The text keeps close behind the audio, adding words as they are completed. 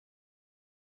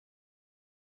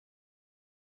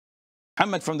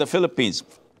Muhammad from the Philippines.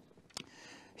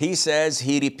 He says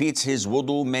he repeats his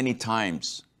wudu many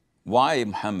times. Why,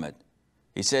 Muhammad?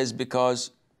 He says, because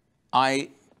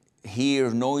I hear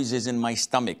noises in my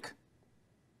stomach,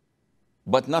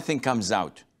 but nothing comes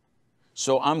out.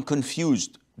 So I'm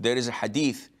confused. There is a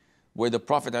hadith where the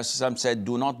Prophet ﷺ said,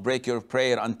 do not break your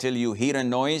prayer until you hear a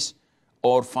noise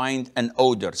or find an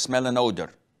odor, smell an odor,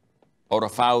 or a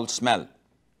foul smell.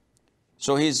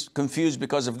 So he's confused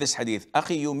because of this hadith.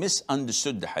 Akhi, you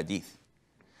misunderstood the hadith.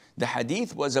 The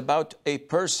hadith was about a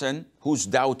person who's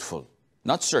doubtful,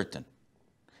 not certain.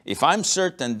 If I'm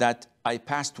certain that I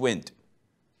passed wind,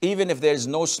 even if there's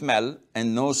no smell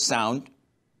and no sound,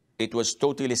 it was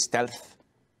totally stealth,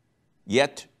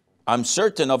 yet I'm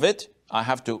certain of it, I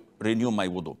have to renew my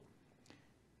wudu.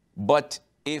 But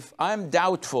if I'm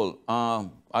doubtful,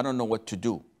 I don't know what to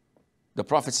do. The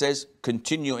Prophet says,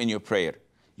 continue in your prayer.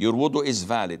 Your wudu is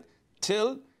valid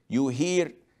till you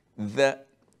hear the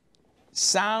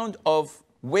sound of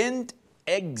wind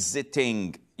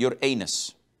exiting your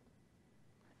anus.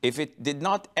 If it did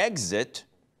not exit,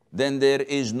 then there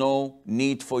is no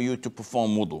need for you to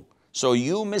perform wudu. So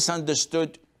you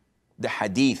misunderstood the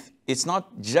hadith. It's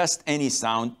not just any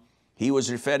sound. He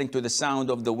was referring to the sound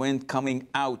of the wind coming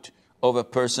out of a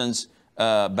person's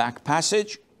back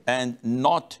passage and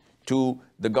not to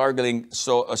the gargling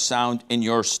sound in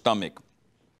your stomach.